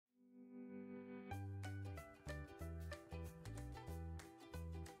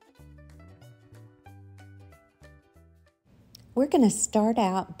We're going to start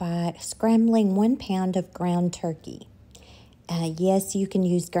out by scrambling 1 pound of ground turkey. Yes, you can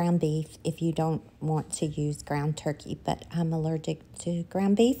use ground beef if you don't want to use ground turkey, but I'm allergic to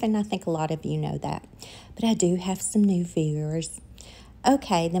ground beef, and I think a lot of you know that. But I do have some new viewers.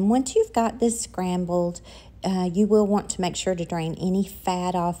 Okay, then once you've got this scrambled, you will want to make sure to drain any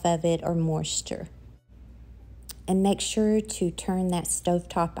fat off of it or moisture. And make sure to turn that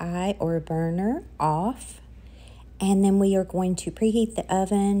stovetop eye or burner off. And then we are going to preheat the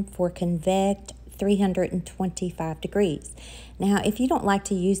oven for convect 325 degrees. Now, if you don't like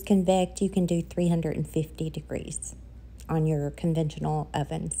to use convect, you can do 350 degrees on your conventional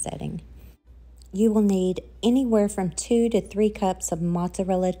oven setting. You will need anywhere from 2 to 3 cups of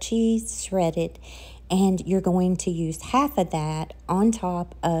mozzarella cheese shredded, and you're going to use half of that on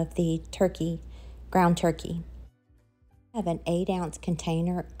top of the ground turkey. I have an 8-ounce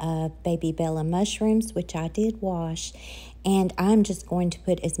container of baby Bella mushrooms, which I did wash, and I'm just going to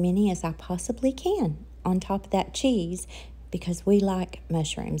put as many as I possibly can on top of that cheese because we like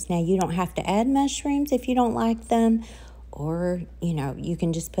mushrooms. Now, you don't have to add mushrooms if you don't like them, or, you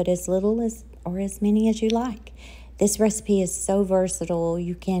can just put as little as or as many as you like. This recipe is so versatile,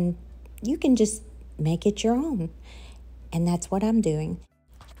 you can just make it your own, and that's what I'm doing.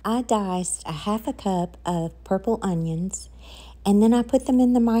 I diced a half a cup of purple onions, and then I put them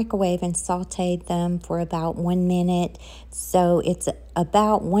in the microwave and sauteed them for about 1 minute. So it's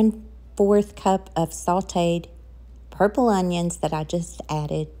about 1/4 cup of sauteed purple onions that I just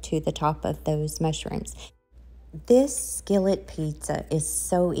added to the top of those mushrooms. This skillet pizza is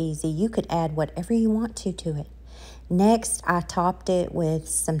so easy. You could add whatever you want to it. Next, I topped it with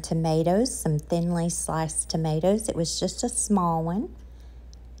some tomatoes, some thinly sliced tomatoes. It was just a small one.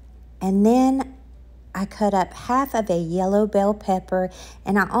 And then I cut up half of a yellow bell pepper,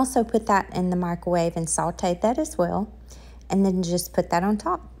 and I also put that in the microwave and sauteed that as well, and then just put that on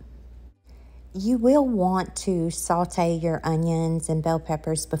top. You will want to saute your onions and bell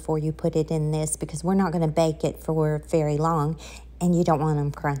peppers before you put it in this because we're not going to bake it for very long, and you don't want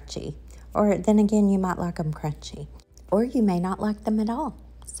them crunchy. Or then again, you might like them crunchy. Or you may not like them at all,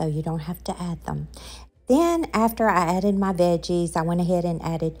 so you don't have to add them. Then after I added my veggies, I went ahead and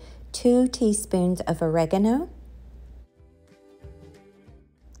added 2 teaspoons of oregano.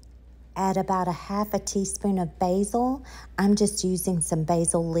 Add about a half a teaspoon of basil. I'm just using some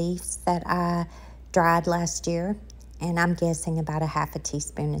basil leaves that I dried last year, and I'm guessing about a half a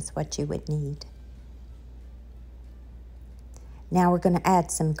teaspoon is what you would need. Now we're going to add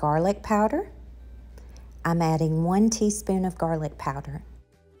some garlic powder. I'm adding 1 teaspoon of garlic powder.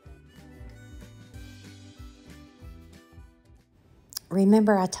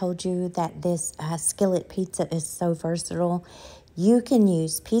 Remember, I told you that this skillet pizza is so versatile. You can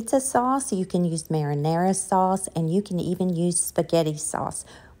use pizza sauce, you can use marinara sauce, and you can even use spaghetti sauce,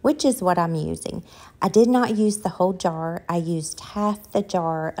 which is what I'm using. I did not use the whole jar. I used half the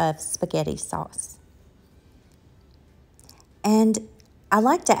jar of spaghetti sauce. And I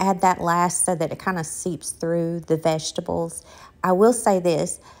like to add that last so that it kind of seeps through the vegetables. I will say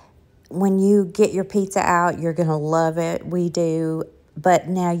this, when you get your pizza out, you're going to love it. We do. But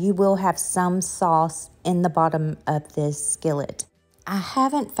now you will have some sauce in the bottom of this skillet. I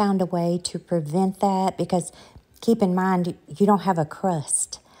haven't found a way to prevent that because keep in mind, you don't have a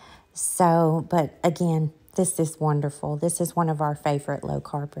crust. So, but again, this is wonderful. This is one of our favorite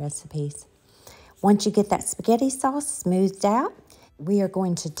low-carb recipes. Once you get that spaghetti sauce smoothed out, we are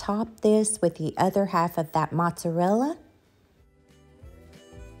going to top this with the other half of that mozzarella.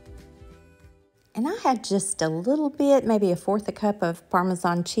 And I had just a little bit, maybe 1/4 cup of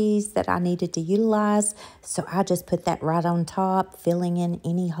Parmesan cheese that I needed to utilize. So I just put that right on top, filling in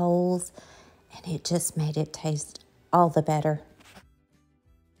any holes. And it just made it taste all the better.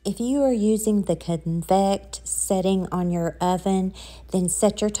 If you are using the convect setting on your oven, then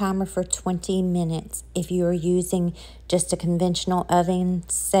set your timer for 20 minutes. If you are using just a conventional oven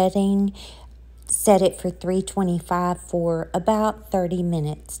setting, set it for 325 for about 30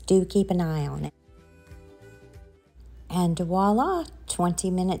 minutes. Do keep an eye on it. And voila,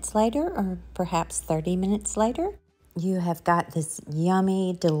 20 minutes later, or perhaps 30 minutes later, you have got this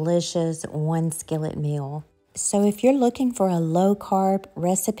yummy, delicious 1 skillet meal. So if you're looking for a low-carb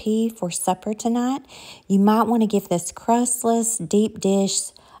recipe for supper tonight, you might want to give this crustless, deep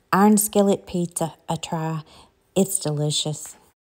dish iron skillet pizza a try. It's delicious.